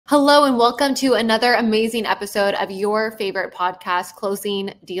Hello and welcome to another amazing episode of your favorite podcast,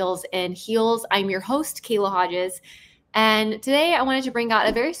 Closing Deals in Heels. I'm your host, Kayla Hodges, and today I wanted to bring out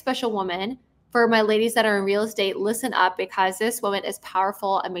a very special woman. For my ladies that are in real estate, listen up because this woman is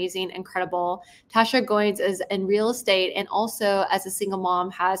powerful, amazing, incredible. Tasha Goins is in real estate and also as a single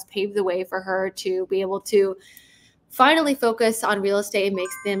mom has paved the way for her to be able to finally focus on real estate and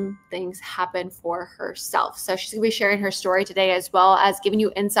makes them things happen for herself. So she's going to be sharing her story today, as well as giving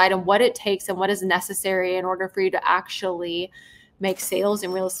you insight on what it takes and what is necessary in order for you to actually make sales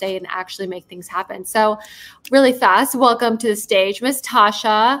in real estate and actually make things happen. So really fast, welcome to the stage, Miss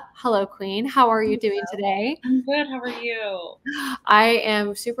Tasha. Hello, Queen. How are you doing today? I'm good. How are you? I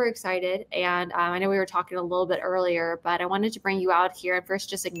am super excited. And I know we were talking a little bit earlier, but I wanted to bring you out here and first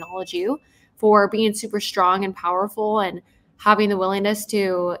just acknowledge you for being super strong and powerful and having the willingness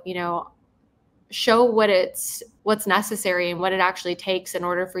to, show what's necessary and what it actually takes in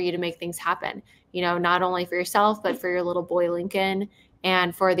order for you to make things happen, not only for yourself, but for your little boy, Lincoln,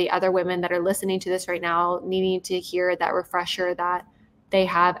 and for the other women that are listening to this right now, needing to hear that refresher that they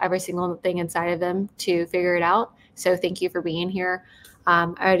have every single thing inside of them to figure it out. So thank you for being here.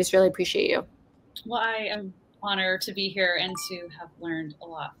 I just really appreciate you. Well, I am honored to be here and to have learned a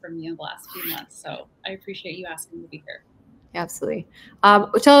lot from you in the last few months. So I appreciate you asking me to be here. Absolutely.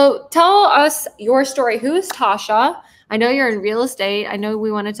 So tell us your story. Who is Tasha? I know you're in real estate. I know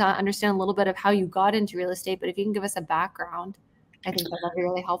we wanted to understand a little bit of how you got into real estate, but if you can give us a background, I think that would be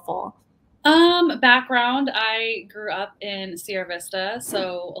really helpful. Background, I grew up in Sierra Vista,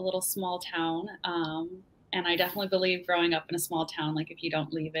 so a little small town. And I definitely believe growing up in a small town, like if you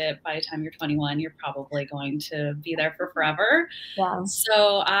don't leave it by the time you're 21, you're probably going to be there for forever. Yeah.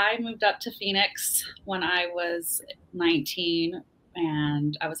 So I moved up to Phoenix when I was 19,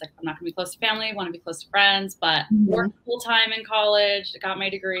 and I was like, I'm not going to be close to family. I want to be close to friends, but worked full time in college, got my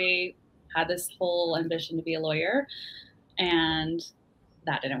degree, had this whole ambition to be a lawyer. And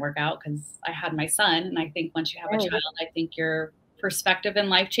that didn't work out because I had my son. And I think once you have a child, I think your perspective in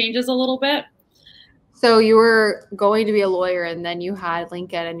life changes a little bit. So you were going to be a lawyer and then you had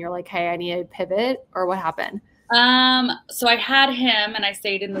Lincoln and you're like, hey, I need to pivot, or what happened? So I had him and I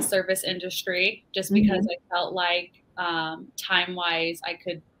stayed in the service industry just because I felt like time-wise I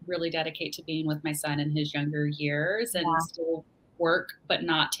could really dedicate to being with my son in his younger years and still work, but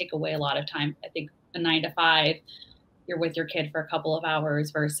not take away a lot of time. I think a 9 to 5, you're with your kid for a couple of hours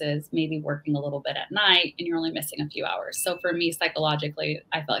versus maybe working a little bit at night and you're only missing a few hours. So for me, psychologically,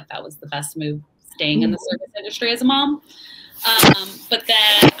 I felt like that was the best move, staying in the service industry as a mom. But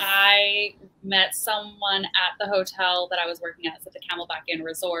then I met someone at the hotel that I was working at the Camelback Inn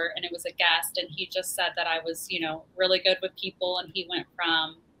Resort, and it was a guest, and he just said that I was, really good with people, and he went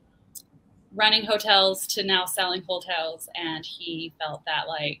from running hotels to now selling hotels, and he felt that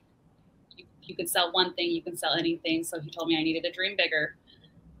like you could sell one thing, you can sell anything. So he told me I needed to dream bigger.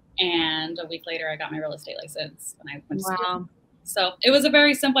 And a week later, I got my real estate license and I went to school. So it was a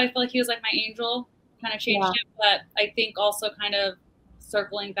very simple, I feel like he was like my angel, kind of changed it. But I think also kind of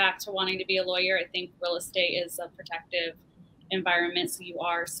circling back to wanting to be a lawyer, I think real estate is a protective environment. So you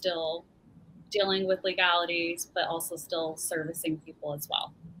are still dealing with legalities, but also still servicing people as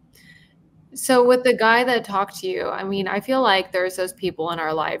well. So with the guy that talked to you, I mean, I feel like there's those people in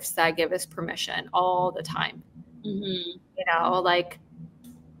our lives that give us permission all the time. Like,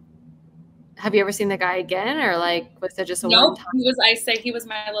 have you ever seen the guy again, or like was it just a one time? He was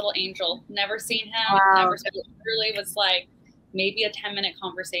my little angel. Never seen him. Never seen him. Literally was like maybe a 10-minute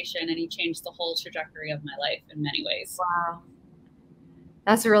conversation, and he changed the whole trajectory of my life in many ways. Wow.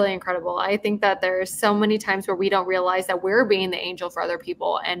 That's really incredible. I think that there's so many times where we don't realize that we're being the angel for other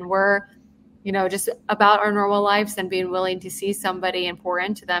people, and we're, just about our normal lives and being willing to see somebody and pour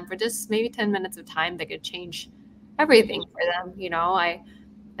into them for just maybe 10 minutes of time that could change everything for them.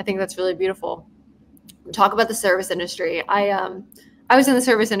 I think that's really beautiful. Talk about the service industry. I was in the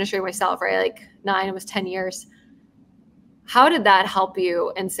service industry myself, right? Like almost 10 years. How did that help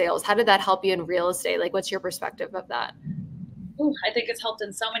you in sales? How did that help you in real estate? Like, what's your perspective of that? Ooh, I think it's helped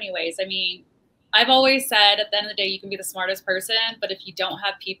in so many ways. I mean, I've always said at the end of the day, you can be the smartest person, but if you don't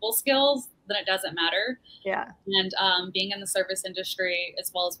have people skills, then it doesn't matter. Yeah. And being in the service industry,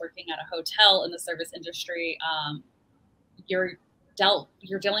 as well as working at a hotel in the service industry, you're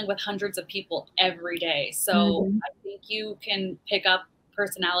dealing with hundreds of people every day. So I think you can pick up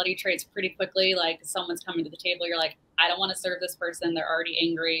personality traits pretty quickly. Like someone's coming to the table, you're like, I don't want to serve this person. They're already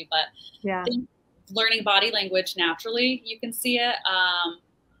angry. But I think learning body language naturally, you can see it.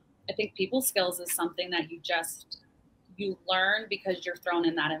 I think people skills is something that you learn because you're thrown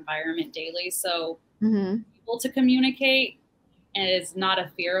in that environment daily. So able to communicate, and it's not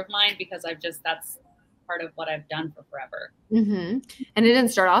a fear of mine because that's part of what I've done for forever. Mm-hmm. And it didn't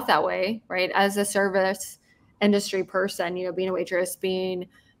start off that way, right? As a service industry person, being a waitress, being,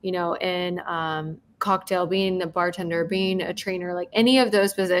 in cocktail, being a bartender, being a trainer, like any of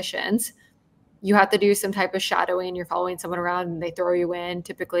those positions, you have to do some type of shadowing. You're following someone around and they throw you in.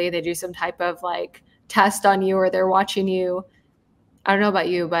 Typically, they do some type of like test on you or they're watching you. I don't know about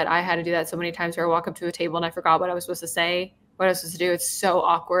you, but I had to do that so many times where I walk up to a table and I forgot what I was supposed to say, what I was supposed to do. It's so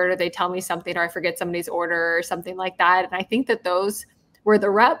awkward. Or they tell me something or I forget somebody's order or something like that. And I think that those were the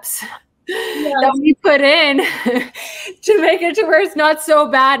reps that we put in to make it to where it's not so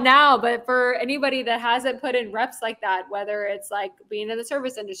bad now. But for anybody that hasn't put in reps like that, whether it's like being in the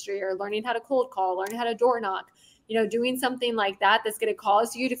service industry or learning how to cold call, learning how to door knock, doing something like that that's going to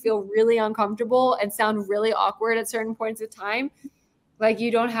cause you to feel really uncomfortable and sound really awkward at certain points of time. Like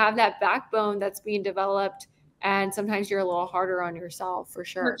you don't have that backbone that's being developed. And sometimes you're a little harder on yourself for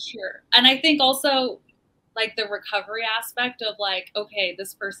sure. For sure. And I think also like the recovery aspect of like, okay,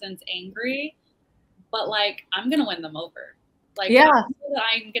 this person's angry, but like, I'm going to win them over. Like, yeah,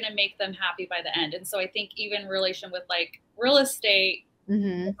 I'm going to make them happy by the end. And so I think even in relation with like real estate,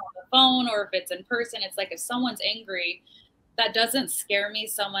 mm-hmm. on the phone or if it's in person, it's like if someone's angry, that doesn't scare me,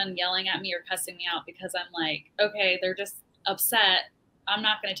 someone yelling at me or cussing me out, because I'm like, okay, they're just upset. I'm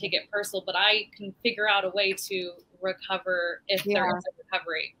not going to take it personal, but I can figure out a way to recover if there is a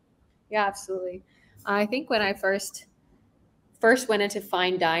recovery. Yeah, absolutely. I think when I first went into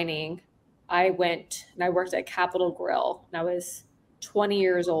fine dining, I went and I worked at Capital Grill and I was 20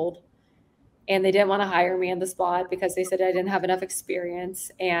 years old and they didn't want to hire me on the spot because they said I didn't have enough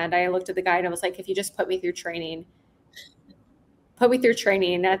experience. And I looked at the guy and I was like, if you just put me through training.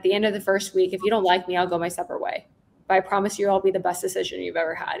 And at the end of the first week, if you don't like me, I'll go my separate way. But I promise you, I'll be the best decision you've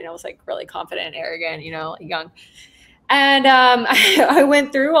ever had. And I was like really confident and arrogant, young. And I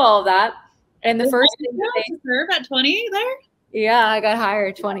went through all of that. And the first thing they serve at 20 there? Yeah, I got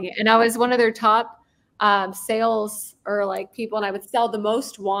hired at 20. And I was one of their top sales or like people, and I would sell the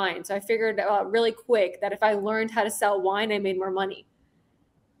most wine. So I figured out really quick that if I learned how to sell wine, I made more money.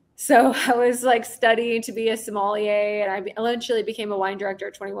 So I was like studying to be a sommelier, and I eventually became a wine director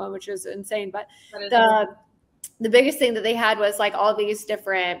at 21, which was insane. But the biggest thing that they had was like all these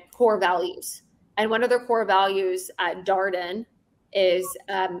different core values. And one of their core values at Darden is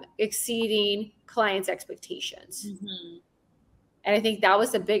exceeding clients' expectations. Mm-hmm. And I think that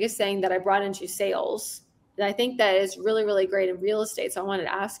was the biggest thing that I brought into sales. And I think that is really, really great in real estate. So I wanted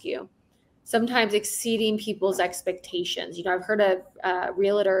to ask you, sometimes exceeding people's expectations. I've heard of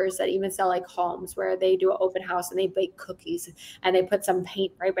realtors that even sell like homes where they do an open house and they bake cookies and they put some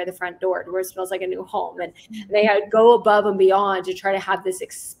paint right by the front door where it smells like a new home. And they go above and beyond to try to have this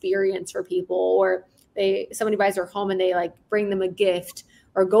experience for people. Or somebody buys their home and they like bring them a gift,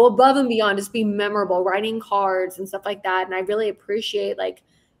 or go above and beyond, just be memorable, writing cards and stuff like that. And I really appreciate like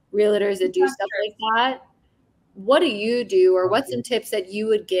realtors that do stuff like that. What do you do, or what's some tips that you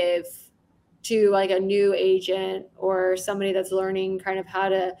would give to like a new agent or somebody that's learning kind of how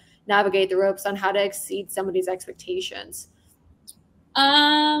to navigate the ropes on how to exceed somebody's expectations?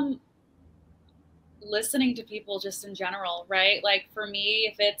 Listening to people just in general, right? Like for me,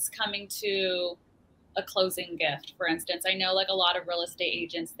 if it's coming to a closing gift, for instance, I know like a lot of real estate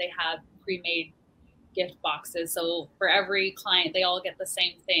agents, they have pre-made gift boxes. So for every client, they all get the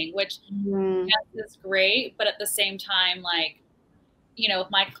same thing, which yes, is great. But at the same time, like, if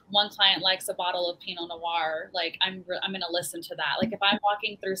my one client likes a bottle of Pinot Noir, like I'm going to listen to that. Like if I'm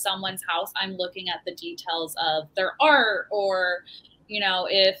walking through someone's house, I'm looking at the details of their art, or,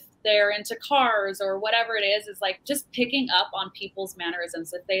 if they're into cars or whatever it is like just picking up on people's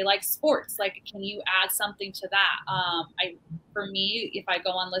mannerisms. If they like sports, like, can you add something to that? For me, if I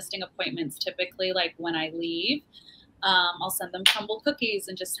go on listing appointments, typically like when I leave, I'll send them crumble cookies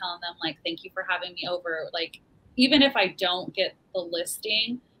and just telling them like, thank you for having me over. Like, even if I don't get the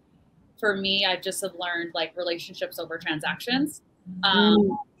listing, for me, I just have learned like relationships over transactions.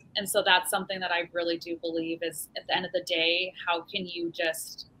 And so that's something that I really do believe is, at the end of the day, how can you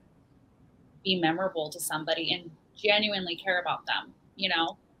just be memorable to somebody and genuinely care about them,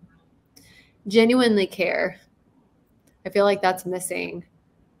 Genuinely care. I feel like that's missing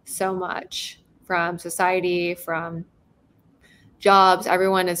so much from society, from jobs.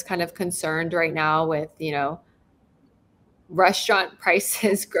 Everyone is kind of concerned right now with, restaurant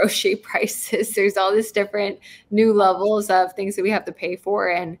prices, grocery prices. There's all this different new levels of things that we have to pay for.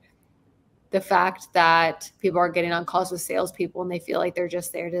 And the fact that people are getting on calls with salespeople and they feel like they're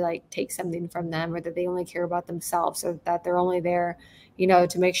just there to like take something from them, or that they only care about themselves, or that they're only there,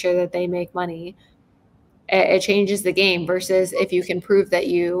 to make sure that they make money. it changes the game versus if you can prove that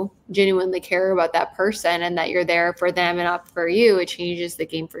you genuinely care about that person and that you're there for them and not for you, it changes the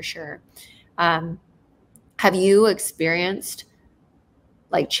game for sure. Have you experienced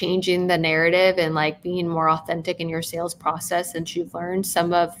like changing the narrative and like being more authentic in your sales process since you've learned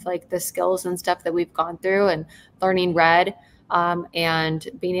some of like the skills and stuff that we've gone through and learning R.E.D, and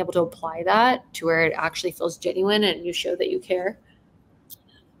being able to apply that to where it actually feels genuine and you show that you care?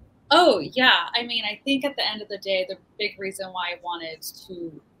 Oh, yeah. I mean, I think at the end of the day, the big reason why I wanted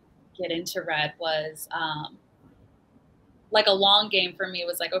to get into R.E.D was like a long game for me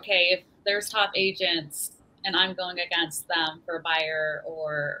was like, okay, if there's top agents and I'm going against them for a buyer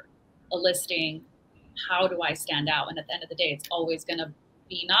or a listing, how do I stand out? And at the end of the day, it's always going to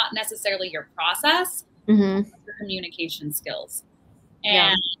be not necessarily your process, Mm-hmm. your communication skills.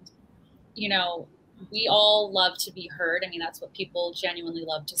 Yeah. And, you know, we all love to be heard. I mean, that's what people genuinely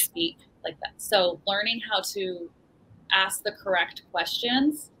love to speak like that. So learning how to ask the correct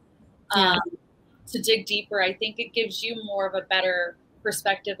questions, Yeah. to dig deeper, I think it gives you more of a better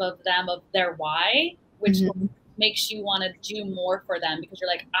perspective of them, of their why, which Mm-hmm. makes you want to do more for them because you're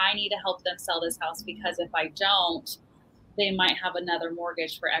like, I need to help them sell this house because if I don't, they might have another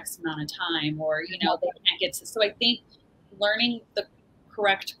mortgage for X amount of time, or, you know, they can't get to. So I think learning the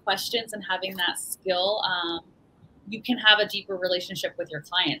correct questions and having that skill, you can have a deeper relationship with your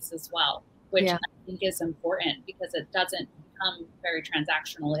clients as well, which Yeah. I think is important because it doesn't become very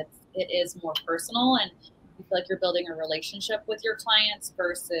transactional. It is more personal, and you feel like you're building a relationship with your clients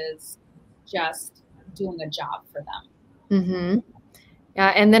versus just doing a job for them. Mm-hmm.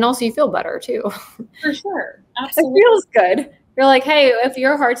 Yeah. And then also you feel better too. For sure. It Absolutely. feels good. You're like, hey, if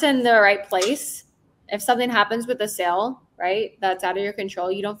your heart's in the right place, if something happens with the sale, right, that's out of your control,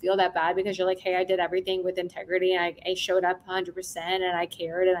 you don't feel that bad because you're like, hey, I did everything with integrity and I showed up 100% and I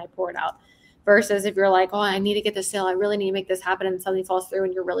cared and I poured out. Versus if you're like, oh, I need to get the sale, I really need to make this happen, and something falls through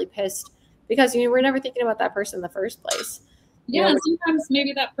and you're really pissed because you were never thinking about that person in the first place. Yeah, and sometimes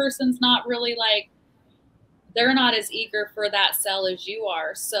maybe that person's not really like, they're not as eager for that sell as you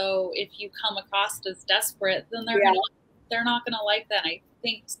are. So if you come across as desperate, then they're not gonna like that. And I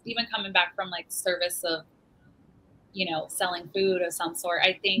think even coming back from like service of, you know, selling food of some sort,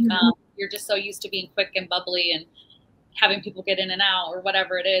 I think you're just so used to being quick and bubbly and having people get in and out or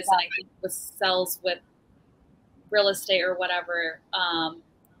whatever it is. And I think with sells with real estate or whatever,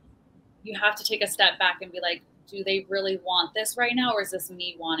 you have to take a step back and be like, do they really want this right now, or is this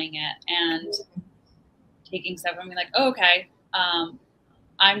me wanting it? And taking stuff and be like, oh, okay,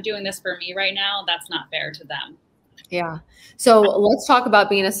 I'm doing this for me right now. That's not fair to them. Yeah. So let's talk about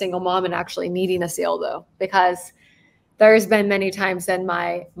being a single mom and actually needing a sale though, because there's been many times in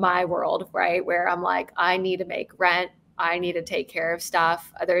my world, right, where I'm like, I need to make rent. I need to take care of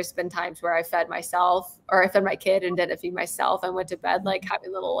stuff. There's been times where I fed myself or I fed my kid and didn't feed myself and went to bed like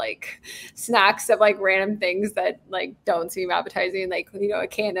having little like snacks of like random things that like don't seem appetizing, like, you know, a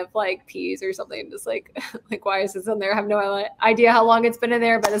can of like peas or something. Just like why is this in there? I have no idea how long it's been in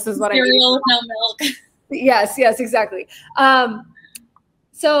there, but this is what Cereal with no milk. Yes, exactly.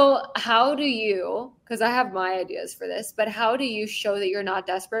 So how do you, because I have my ideas for this, but how do you show that you're not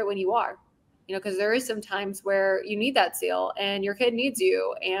desperate when you are? You know, because there is some times where you need that sale and your kid needs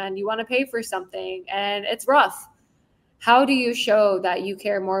you and you want to pay for something and it's rough. How do you show that you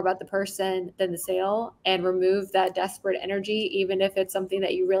care more about the person than the sale and remove that desperate energy, even if it's something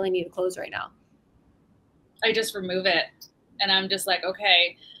that you really need to close right now? I just remove it. And I'm just like,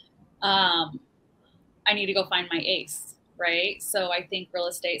 okay, I need to go find my ace, right? So I think real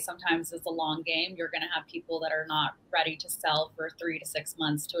estate sometimes is a long game. You're going to have people that are not ready to sell for 3 to 6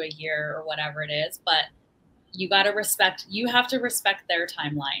 months to a year or whatever it is, but you have to respect their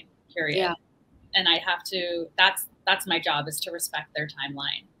timeline, period. Yeah. And I have to, that's my job, is to respect their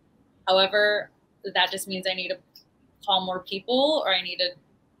timeline. However, that just means I need to call more people or I need to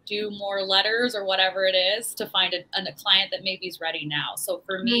do more letters or whatever it is to find a client that maybe is ready now. So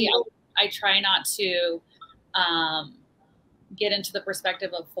for me, I try not to get into the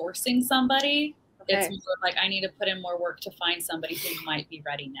perspective of forcing somebody. Okay. It's more like I need to put in more work to find somebody who might be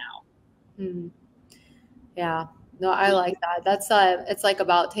ready now. Yeah, no, I like that. That's it's like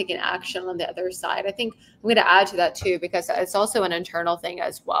about taking action on the other side. I think I'm going to add to that too, because it's also an internal thing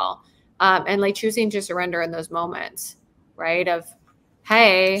as well. And like choosing to surrender in those moments, right? Of,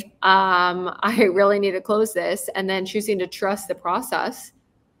 hey, I really need to close this, and then choosing to trust the process.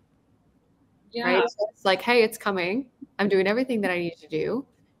 Yeah. Right. So it's like, hey, it's coming. I'm doing everything that I need to do.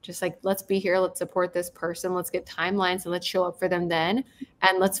 Just like, let's be here. Let's support this person. Let's get timelines and let's show up for them then.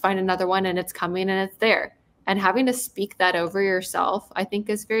 And let's find another one and it's coming and it's there. And having to speak that over yourself, I think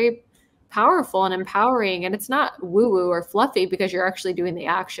is very powerful and empowering, and it's not woo-woo or fluffy because you're actually doing the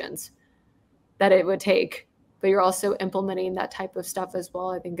actions that it would take, but you're also implementing that type of stuff as well.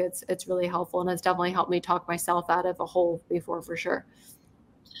 I think it's really helpful, and it's definitely helped me talk myself out of a hole before, for sure.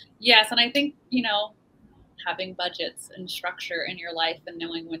 Yes, and I think, you know, having budgets and structure in your life and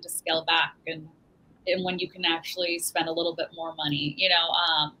knowing when to scale back and when you can actually spend a little bit more money, you know,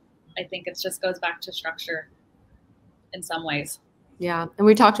 I think it just goes back to structure in some ways. Yeah. And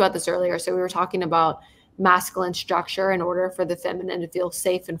we talked about this earlier. So we were talking about masculine structure in order for the feminine to feel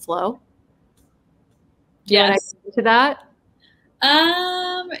safe and flow. Do you want to get into that?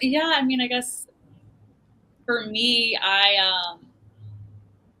 Yeah, I mean, I guess for me, I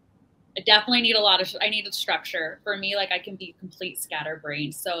definitely need I need a structure. For me, like I can be complete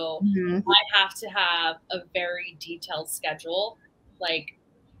scatterbrained. So I have to have a very detailed schedule, like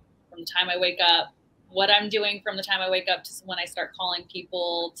from the time I wake up, what I'm doing from the time I wake up to when I start calling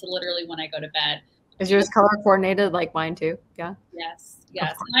people to literally when I go to bed. Is yours color coordinated like mine too? Yeah. Yes.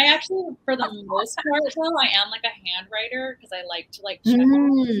 Yes. And I actually, for the most part, though, I am like a hand writer because I like to like check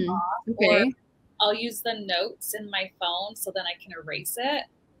off, okay. or I'll use the notes in my phone so then I can erase it.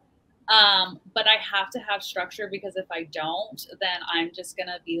 But I have to have structure because if I don't, then I'm just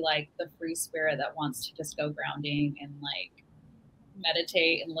gonna be like the free spirit that wants to just go grounding and like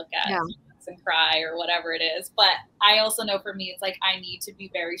meditate and look at and cry or whatever it is. But I also know for me, it's like I need to be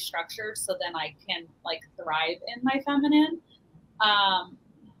very structured so then I can like thrive in my feminine.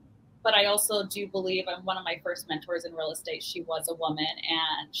 But I also do believe, I'm one of my first mentors in real estate. She was a woman,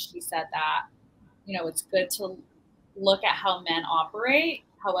 and she said that, you know, it's good to look at how men operate.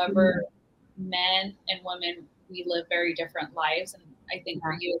 However, men and women, we live very different lives. And I think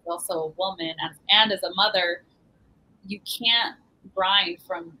for you as also a woman and as a mother, you can't grind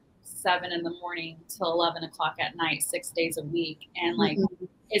from 7 in the morning till 11 o'clock at night, 6 days a week. And like,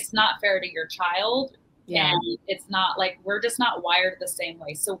 it's not fair to your child. Yeah. And it's not like, we're just not wired the same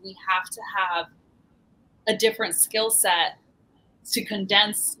way. So we have to have a different skill set to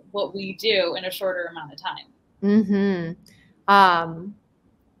condense what we do in a shorter amount of time.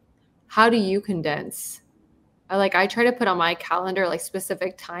 How do you condense? I try to put on my calendar like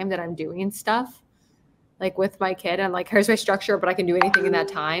specific time that I'm doing stuff, like with my kid, and like here's my structure, but I can do anything in that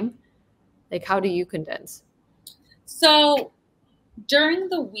time. Like, how do you condense? So during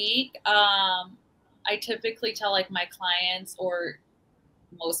the week, I typically tell like my clients or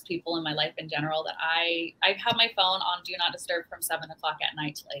most people in my life in general that I have my phone on do not disturb from 7 o'clock at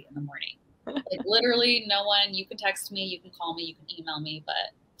night till 8 in the morning. Like literally no one, you can text me, you can call me, you can email me,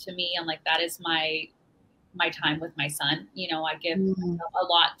 but to me, I'm like, that is my time with my son. You know, I give a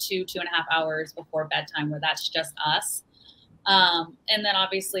lot 2.5 hours before bedtime where that's just us. And then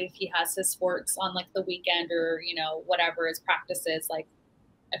obviously if he has his sports on like the weekend or, you know, whatever his practices, like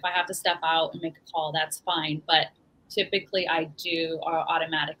if I have to step out and make a call, that's fine. But typically I do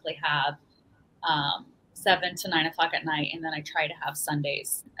automatically have 7 to 9 o'clock at night. And then I try to have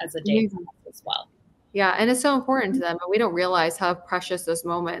Sundays as a day as well. Yeah. And it's so important to them, but we don't realize how precious those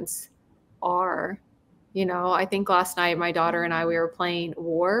moments are. You know, I think last night my daughter and I, we were playing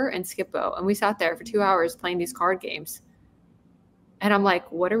War and Skip-Bo, and we sat there for 2 hours playing these card games. And I'm like,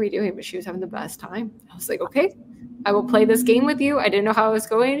 what are we doing? But she was having the best time. I was like, okay, I will play this game with you. I didn't know how it was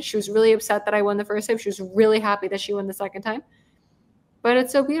going. She was really upset that I won the first time. She was really happy that she won the second time. But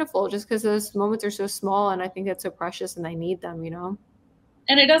it's so beautiful just because those moments are so small, and I think that's so precious, and I need them, you know?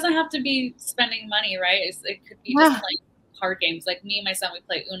 And it doesn't have to be spending money, right? It could be just playing card games. Like me and my son, we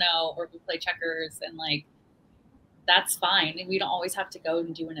play Uno or we play checkers, and like that's fine. We don't always have to go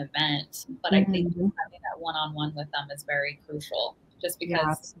and do an event, but I think having that one-on-one with them is very crucial. Just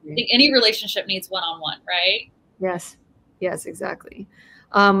because I think any relationship needs one-on-one, right? Yes. Yes, exactly.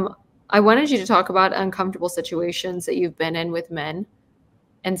 I wanted you to talk about uncomfortable situations that you've been in with men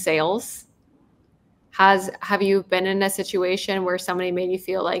and sales. Have you been in a situation where somebody made you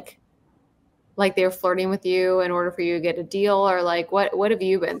feel like they were flirting with you in order for you to get a deal, or like what have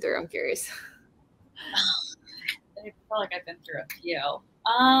you been through? I'm curious. I feel like I've been through a few.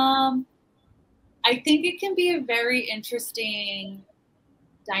 I think it can be a very interesting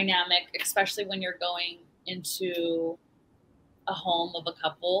dynamic, especially when you're going into a home of a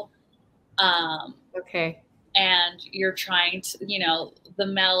couple. Okay. And you're trying to, you know, the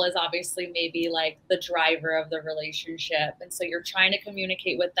male is obviously maybe like the driver of the relationship. And so you're trying to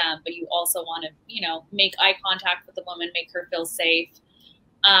communicate with them, but you also want to, you know, make eye contact with the woman, make her feel safe.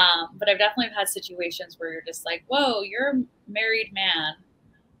 But I've definitely had situations where you're just like, whoa, you're a married man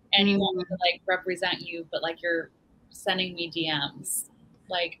and you want me to like represent you, but like you're sending me DMs.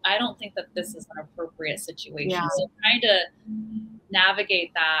 Like, I don't think that this is an appropriate situation. So trying to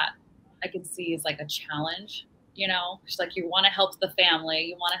navigate that I could see as like a challenge, you know, it's like, you want to help the family,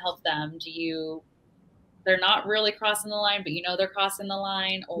 you want to help them. They're not really crossing the line, but you know, they're crossing the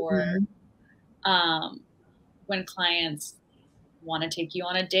line. Or, when clients want to take you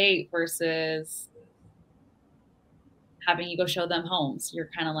on a date versus having you go show them homes, you're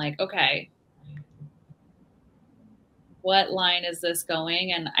kind of like, okay, what line is this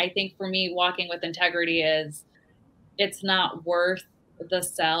going? And I think for me, walking with integrity is, it's not worth the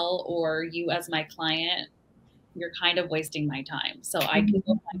sell or you as my client. You're kind of wasting my time. So I can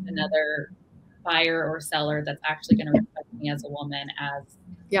go find another buyer or seller that's actually going to respect me as a woman, as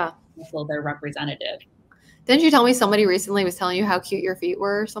also their representative. Didn't you tell me somebody recently was telling you how cute your feet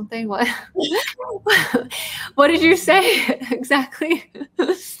were or something? What? What did you say exactly?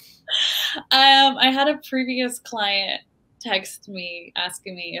 I had a previous client text me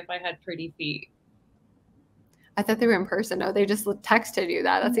asking me if I had pretty feet. I thought they were in person. No, they just texted you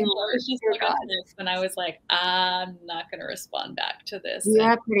that. That's even worse. Just like a text, and I was like, I'm not going to respond back to this. You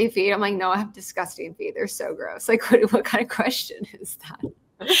have pretty feet? I'm like, no, I have disgusting feet. They're so gross. Like, what kind of question is that?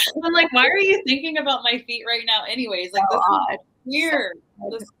 I'm like, why are you thinking about my feet right now anyways? Like, this is weird.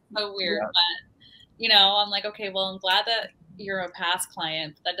 This is so weird. Yeah. But, you know, I'm like, okay, well, I'm glad that you're a past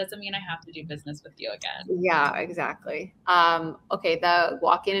client. That doesn't mean I have to do business with you again. Yeah, exactly. Okay, the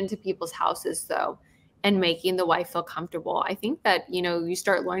walking into people's houses, though, and making the wife feel comfortable. I think that, you know, you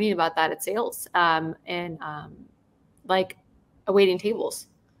start learning about that at sales and like awaiting tables.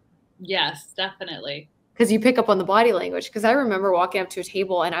 Yes, definitely. Because you pick up on the body language. Because I remember walking up to a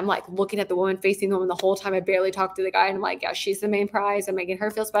table and I'm like looking at the woman, facing the woman the whole time. I barely talked to the guy. And I'm like, yeah, she's the main prize. I'm making her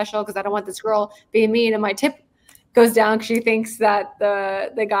feel special because I don't want this girl being mean. And my tip goes down because she thinks that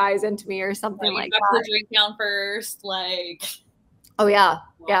the guy's into me or something like that. The drink down first, like. Oh yeah,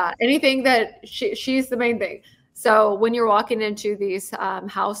 yeah. Anything that she's the main thing. So when you're walking into these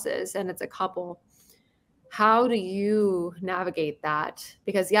houses and it's a couple, how do you navigate that?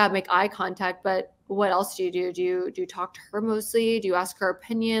 Because yeah, make eye contact, but what else do you do? Do you talk to her mostly? Do you ask her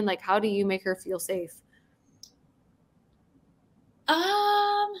opinion? Like, how do you make her feel safe?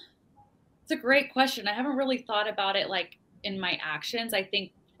 It's a great question. I haven't really thought about it like in my actions. I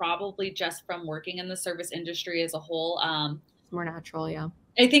think probably just from working in the service industry as a whole. It's more natural, yeah.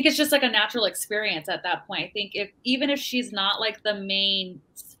 I think it's just like a natural experience at that point. I think even if she's not like the main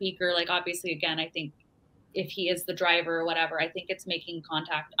speaker, like obviously again, I think if he is the driver or whatever, I think it's making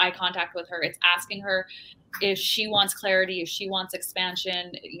eye contact with her. It's asking her if she wants clarity, if she wants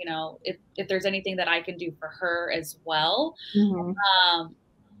expansion, you know, if there's anything that I can do for her as well. Mm-hmm.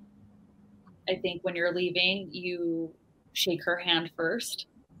 I think when you're leaving, you shake her hand first.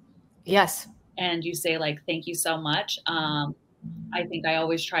 Yes. And you say like, thank you so much. I think I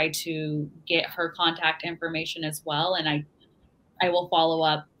always try to get her contact information as well. And I will follow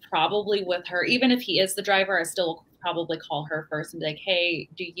up probably with her. Even if he is the driver, I still probably call her first and be like, hey,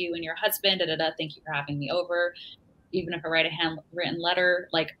 do you and your husband, thank you for having me over. Even if I write a handwritten letter,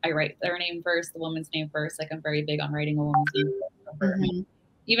 like I write their name first, the woman's name first. Like I'm very big on writing a woman's name first. Mm-hmm.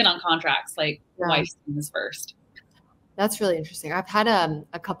 Even on contracts, like wife's name is first. That's really interesting. I've had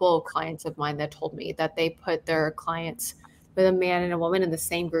a couple of clients of mine that told me that they put their clients with a man and a woman in the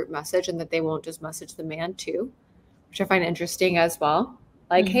same group message and that they won't just message the man too, which I find interesting as well.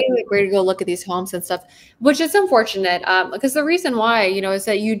 Like, mm-hmm. Hey, like, ready to go look at these homes and stuff, which is unfortunate because the reason why, you know, is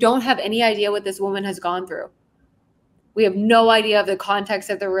that you don't have any idea what this woman has gone through. We have no idea of the context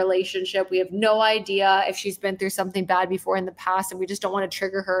of the relationship. We have no idea if she's been through something bad before in the past, and we just don't want to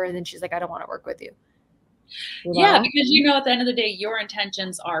trigger her. And then she's like, I don't want to work with you. Yeah, because you know, at the end of the day, your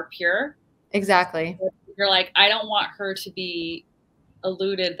intentions are pure. Exactly. You're like, I don't want her to be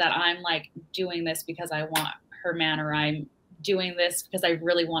eluded that I'm like doing this because I want her man, or I'm doing this because I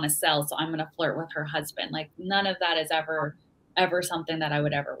really want to sell. So I'm going to flirt with her husband. Like none of that is ever something that I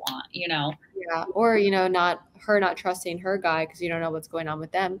would ever want, you know? Yeah. Or, you know, not trusting her guy because you don't know what's going on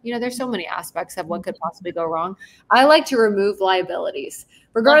with them. You know, there's so many aspects of what could possibly go wrong. I like to remove liabilities,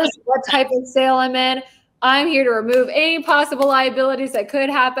 regardless of what type of sale I'm in. I'm here to remove any possible liabilities that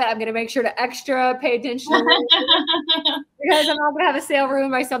could happen. I'm going to make sure to extra pay attention to because I'm not going to have a sale ruined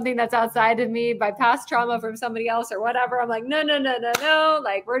by something that's outside of me, by past trauma from somebody else or whatever. I'm like, no.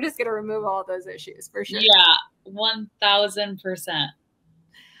 Like, we're just going to remove all those issues for sure. Yeah, 1000%.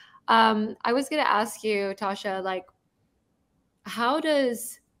 I was going to ask you, Tasha, like, how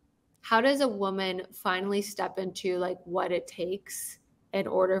does a woman finally step into like what it takes in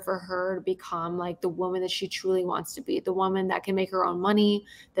order for her to become like the woman that she truly wants to be, the woman that can make her own money,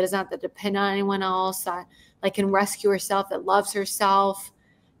 that doesn't have to depend on anyone else, that like can rescue herself, that loves herself?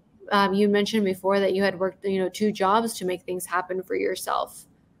 You mentioned before that you had worked, you know, 2 jobs to make things happen for yourself.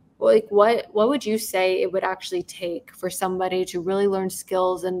 like what would you say it would actually take for somebody to really learn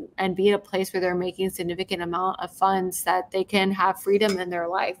skills and be in a place where they're making a significant amount of funds that they can have freedom in their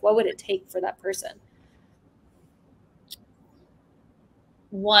life? What would it take for that person?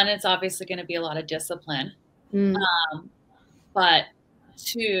 One, it's obviously going to be a lot of discipline. But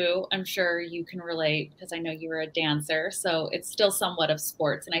two, I'm sure you can relate because I know you were a dancer, so it's still somewhat of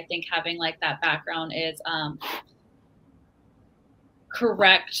sports. And I think having like that background is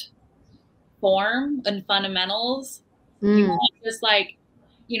correct form and fundamentals. You can't just like,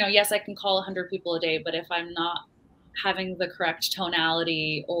 yes, I can call 100 people a day, but if I'm not having the correct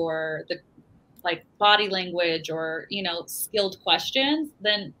tonality or the like body language or, skilled questions,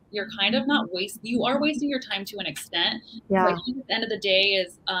 then you're kind of not you are wasting your time to an extent. Yeah. So I think at the end of the day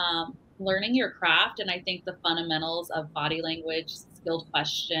is learning your craft. And I think the fundamentals of body language, skilled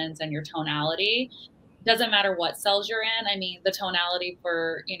questions, and your tonality doesn't matter what sales you're in. I mean, the tonality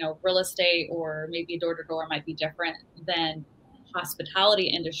for, real estate or maybe door to door might be different than hospitality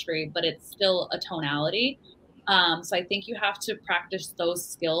industry, but it's still a tonality. So I think you have to practice those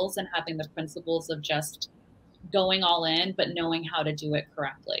skills and having the principles of just going all in, but knowing how to do it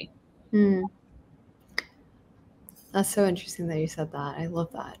correctly. That's so interesting that you said that. I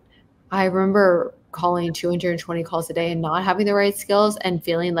love that. I remember calling 220 calls a day and not having the right skills and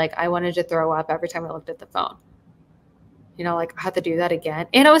feeling like I wanted to throw up every time I looked at the phone. Like I had to do that again.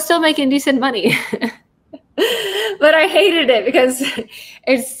 And I was still making decent money. But I hated it because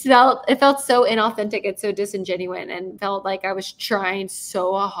it felt so inauthentic and so disingenuous, and felt like I was trying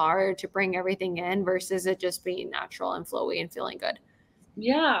so hard to bring everything in versus it just being natural and flowy and feeling good.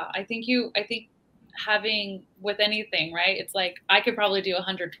 Yeah, I think having with anything, right? It's like I could probably do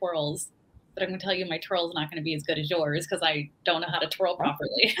 100 twirls, but I'm going to tell you my twirl is not going to be as good as yours because I don't know how to twirl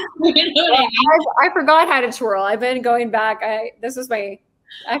properly. You know what I mean? I forgot how to twirl. I've been going back. This was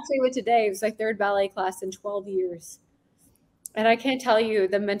actually with today. It was my third ballet class in 12 years. And I can't tell you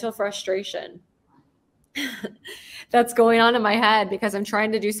the mental frustration that's going on in my head because I'm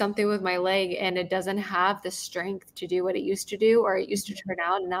trying to do something with my leg and it doesn't have the strength to do what it used to do, or it used to turn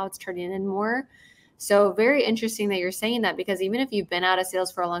out, and now it's turning in more. So very interesting that you're saying that, because even if you've been out of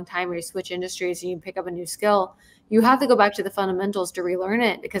sales for a long time or you switch industries and you pick up a new skill, you have to go back to the fundamentals to relearn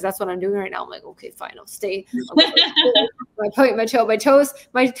it, because that's what I'm doing right now. I'm like, okay, fine, I'll stay. My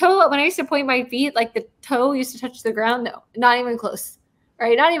toe, when I used to point my feet, like the toe used to touch the ground. No, not even close.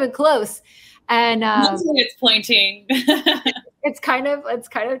 Right? Not even close. And it's pointing. it's kind of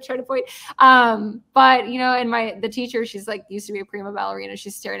trying to point. But and the teacher, she's like, used to be a prima ballerina.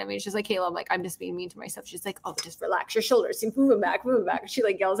 She's staring at me. She's like, Kayla, I'm like, I'm just being mean to myself. She's like, oh, just relax your shoulders. Move them back. She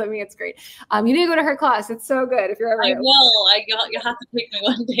like yells at me. It's great. You need to go to her class. It's so good. If you're ever. I will. You have to take me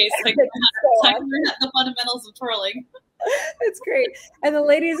one day. So I can learn the fundamentals of twirling. It's great. And the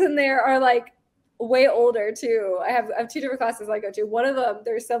ladies in there are like way older too. I have two different classes I go to. One of them,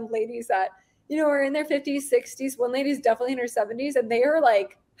 there's some ladies that are in their 50s, 60s. One lady's definitely in her 70s, and they are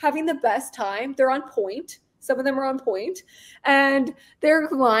like having the best time. They're on point. Some of them are on point, and their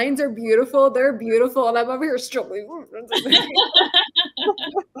lines are beautiful. They're beautiful, and I'm over here struggling.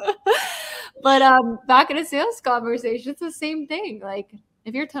 But back in a sales conversation, it's the same thing. Like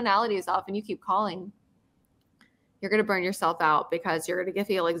if your tonality is off and you keep calling, you're going to burn yourself out, because you're going to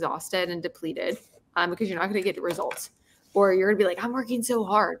feel exhausted and depleted because you're not going to get results. Or you're going to be like, I'm working so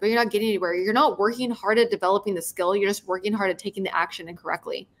hard, but you're not getting anywhere. You're not working hard at developing the skill. You're just working hard at taking the action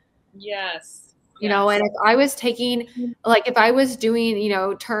incorrectly. Yes. And if I was if I was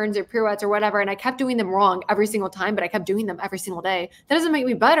doing, turns or pirouettes or whatever, and I kept doing them wrong every single time, but I kept doing them every single day, that doesn't make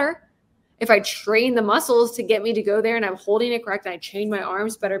me better. If I train the muscles to get me to go there and I'm holding it correct and I train my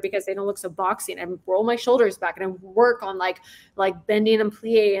arms better because they don't look so boxy, and I roll my shoulders back and I work on like bending and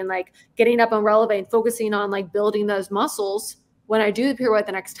plie and like getting up and releve and focusing on like building those muscles, when I do the pirouette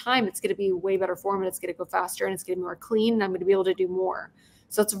the next time, it's going to be way better form and it's going to go faster and it's going to be more clean and I'm going to be able to do more.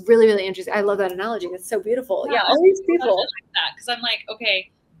 So it's really, really interesting. I love that analogy. It's so beautiful. Yeah, all these people. Like that, because I'm like,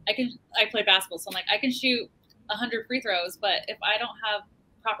 okay, I play basketball, so I'm like, I can shoot 100 free throws, but if I don't have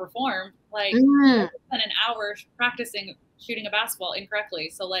proper form, like I spend an hour practicing shooting a basketball incorrectly.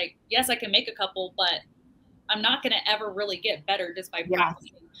 So like, yes, I can make a couple, but I'm not going to ever really get better just by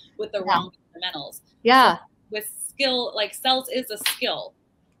practicing with the wrong fundamentals. Yeah. So with skill, like sales is a skill.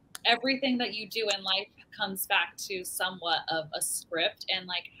 Everything that you do in life comes back to somewhat of a script and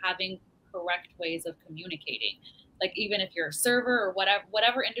like having correct ways of communicating. Like even if you're a server or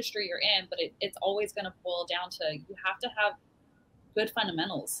whatever industry you're in, but it's always going to boil down to, you have to have good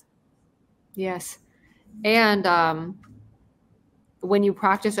fundamentals. Yes. And when you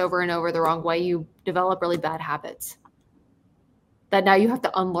practice over and over the wrong way, you develop really bad habits. that now you have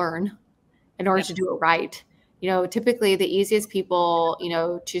to unlearn in order to do it right. You know, typically the easiest people, you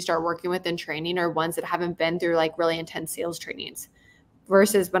know, to start working with in training are ones that haven't been through like really intense sales trainings,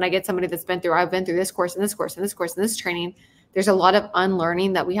 versus when I get somebody that's I've been through this course and this course and this course and this training, there's a lot of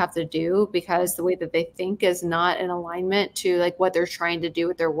unlearning that we have to do because the way that they think is not in alignment to like what they're trying to do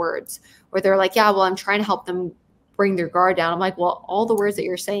with their words. Or they're like, yeah, well, I'm trying to help them bring their guard down. I'm like, well, all the words that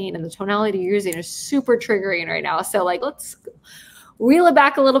you're saying and the tonality you're using is super triggering right now. So like, let's reel it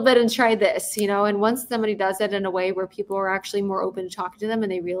back a little bit and try this, you know? And once somebody does it in a way where people are actually more open to talking to them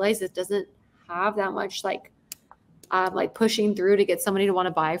and they realize it doesn't have that much like pushing through to get somebody to want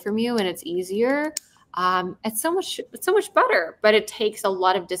to buy from you, and it's easier. It's so much better, but it takes a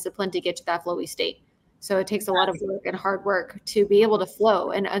lot of discipline to get to that flowy state. So it takes a lot of work and hard work to be able to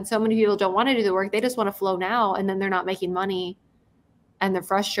flow. And so many people don't want to do the work. They just want to flow now. And then they're not making money and they're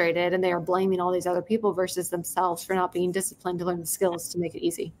frustrated and they are blaming all these other people versus themselves for not being disciplined to learn the skills to make it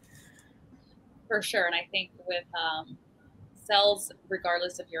easy. For sure. And I think with sales,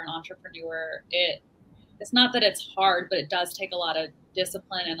 regardless if you're an entrepreneur, it's not that it's hard, but it does take a lot of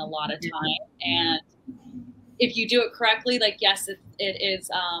discipline and a lot of time. And if you do it correctly, like, yes, it is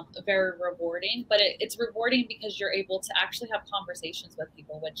very rewarding, but it's rewarding because you're able to actually have conversations with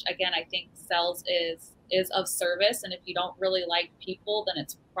people, which again, I think sales is of service. And if you don't really like people, then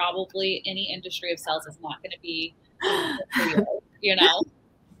it's probably any industry of sales is not going to be for you, you know?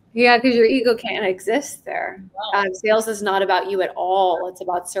 Yeah, because your ego can't exist there. No. Sales is not about you at all. It's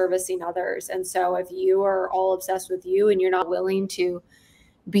about servicing others. And so if you are all obsessed with you and you're not willing to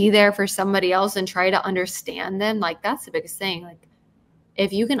be there for somebody else and try to understand them, like that's the biggest thing. Like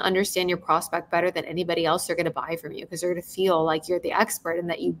if you can understand your prospect better than anybody else, they're going to buy from you because they're going to feel like you're the expert and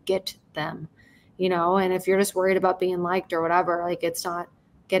that you get them, you know? And if you're just worried about being liked or whatever, like it's not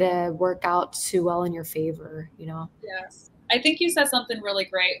going to work out too well in your favor, you know? Yes. I think you said something really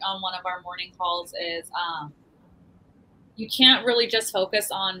great on one of our morning calls is you can't really just focus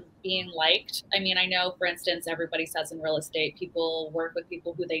on being liked. I mean, I know, for instance, everybody says in real estate, people work with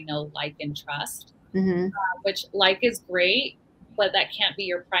people who they know, like, and trust, which like is great, but that can't be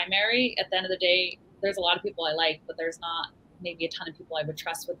your primary. At the end of the day, there's a lot of people I like, but there's not maybe a ton of people I would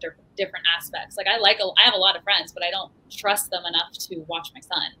trust with their different aspects. Like I have a lot of friends, but I don't trust them enough to watch my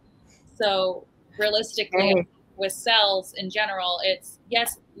son. So realistically, with sales in general, it's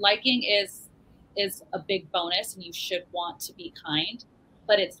yes, liking is a big bonus and you should want to be kind,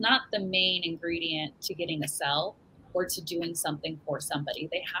 but it's not the main ingredient to getting a sell or to doing something for somebody.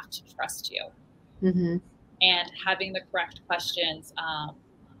 They have to trust you. And having the correct questions,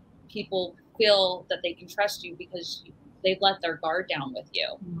 people feel that they can trust you because they've let their guard down with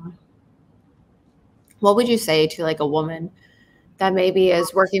you. What would you say to like a woman that maybe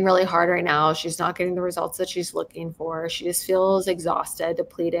is working really hard right now? She's not getting the results that she's looking for. She just feels exhausted,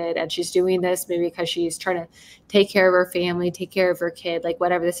 depleted, and she's doing this maybe because she's trying to take care of her family, take care of her kid, like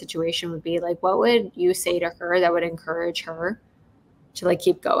whatever the situation would be. Like, what would you say to her that would encourage her to like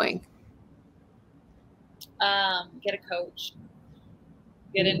keep going? Get a coach.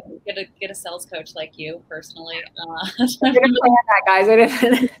 Get a sales coach like you personally. I'm that, guys.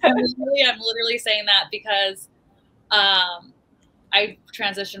 I'm literally saying that because I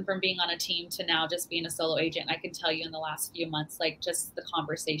transitioned from being on a team to now just being a solo agent. I can tell you in the last few months, like just the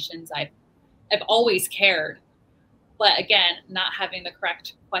conversations I've always cared, but again, not having the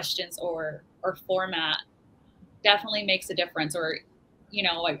correct questions or format definitely makes a difference. Or, you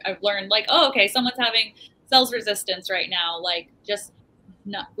know, I've learned like, oh, okay, someone's having sales resistance right now. Like just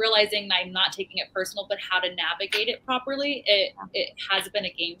not realizing I'm not taking it personal, but how to navigate it properly. It has been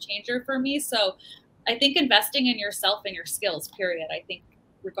a game changer for me. So I think investing in yourself and your skills, period. I think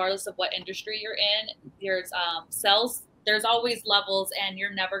regardless of what industry you're in, there's sales, there's always levels, and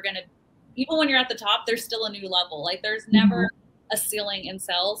you're never going to, even when you're at the top, there's still a new level. Like there's never a ceiling in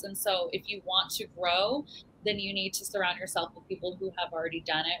sales. And so if you want to grow, then you need to surround yourself with people who have already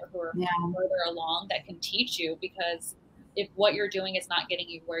done it or who are further along that can teach you, because if what you're doing is not getting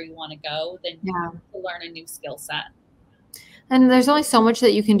you where you want to go, then you have to learn a new skill set. And there's only so much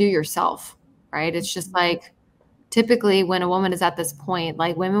that you can do yourself. Right. It's just like typically when a woman is at this point,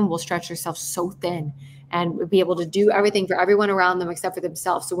 like women will stretch themselves so thin and be able to do everything for everyone around them except for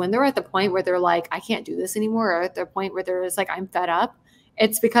themselves. So when they're at the point where they're like, I can't do this anymore, or at the point where they're just like, I'm fed up,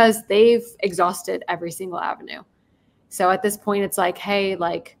 it's because they've exhausted every single avenue. So at this point, it's like, hey,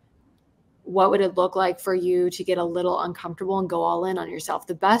 like, what would it look like for you to get a little uncomfortable and go all in on yourself?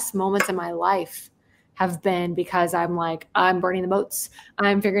 The best moments in my life have been because I'm like, I'm burning the boats.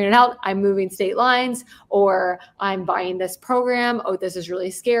 I'm figuring it out. I'm moving state lines, or I'm buying this program. Oh, this is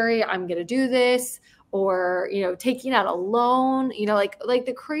really scary. I'm going to do this. or, you know, taking out a loan, you know, like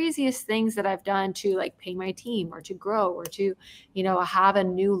the craziest things that I've done to like pay my team or to grow or to, you know, have a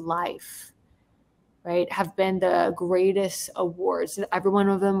new life, right, have been the greatest awards. Did every one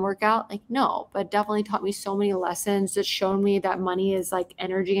of them work out? Like, no, but definitely taught me so many lessons that showed me that money is like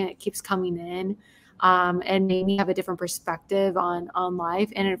energy and it keeps coming in, and made me have a different perspective on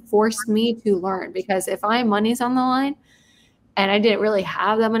life. And it forced me to learn, because if money's on the line and I didn't really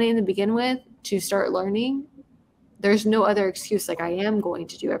have that money to begin with to start learning, there's no other excuse. Like, I am going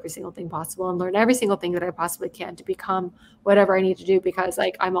to do every single thing possible and learn every single thing that I possibly can to become whatever I need to do, because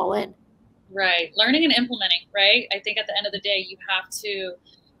like I'm all in. Right. Learning and implementing, right? I think at the end of the day, you have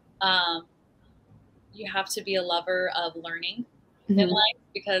to be a lover of learning in life,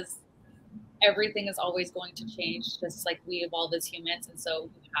 because everything is always going to change, just like we evolve as humans. And so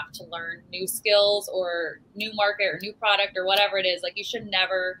you have to learn new skills or new market or new product or whatever it is. Like, you should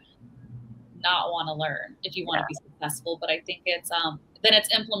never not want to learn if you want to be successful. But I think it's then it's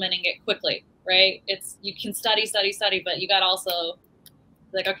implementing it quickly, right? It's, you can study, but you got to also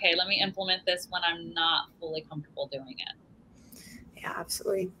like, okay, let me implement this when I'm not fully comfortable doing it. Yeah,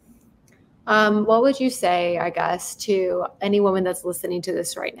 absolutely. What would you say, I guess, to any woman that's listening to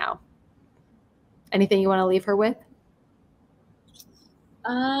this right now? Anything you want to leave her with?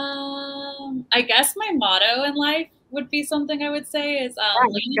 I guess my motto in life would be something I would say is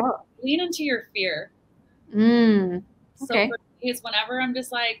lean into your fear. Okay. So for me, it's whenever I'm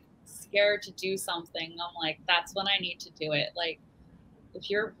just like scared to do something, I'm like, that's when I need to do it. Like, if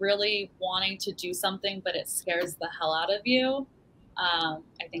you're really wanting to do something, but it scares the hell out of you, I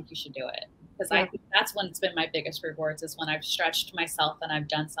think you should do it. Because I think that's when it's been my biggest rewards, is when I've stretched myself and I've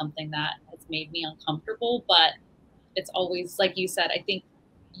done something that has made me uncomfortable. But it's always, like you said, I think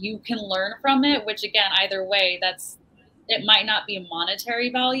you can learn from it, which again, either way, it might not be a monetary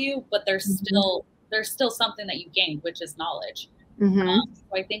value, but there's still something that you gained, which is knowledge. So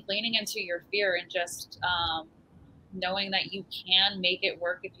I think leaning into your fear and just knowing that you can make it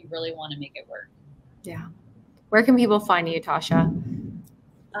work if you really want to make it work. Yeah. Where can people find you, Tasha?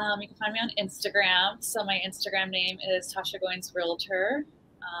 You can find me on Instagram. So my Instagram name is Tasha Goins Realtor,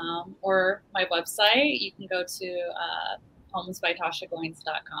 or my website. You can go to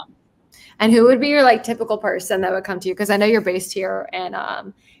homesbytashagoins.com. And who would be your like typical person that would come to you? Because I know you're based here in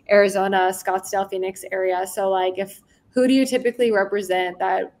Arizona, Scottsdale, Phoenix area. So like, who do you typically represent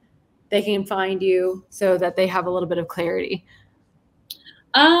that they can find you so that they have a little bit of clarity?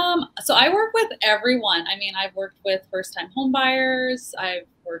 So I work with everyone. I mean, I've worked with first-time home buyers. I've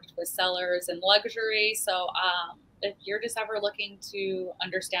worked with sellers in luxury. So if you're just ever looking to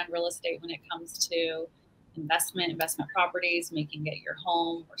understand real estate when it comes to investment properties, making it your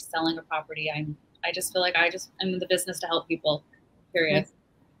home, or selling a property, I just feel like I'm in the business to help people, period.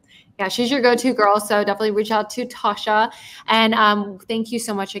 Yeah, she's your go-to girl. So definitely reach out to Tasha. And thank you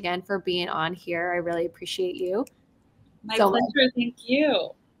so much again for being on here. I really appreciate you. My pleasure. Thank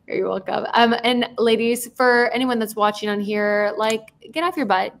you. You're welcome. And ladies, for anyone that's watching on here, like, get off your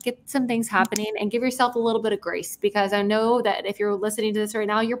butt, get some things happening, and give yourself a little bit of grace, because I know that if you're listening to this right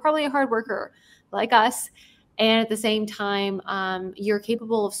now, you're probably a hard worker like us. And at the same time, you're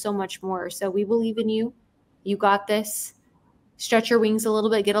capable of so much more. So we believe in you. You got this. Stretch your wings a little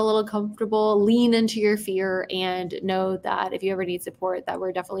bit, get a little comfortable, lean into your fear, and know that if you ever need support, that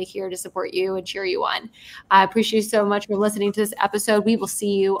we're definitely here to support you and cheer you on. I appreciate you so much for listening to this episode. We will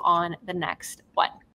see you on the next one.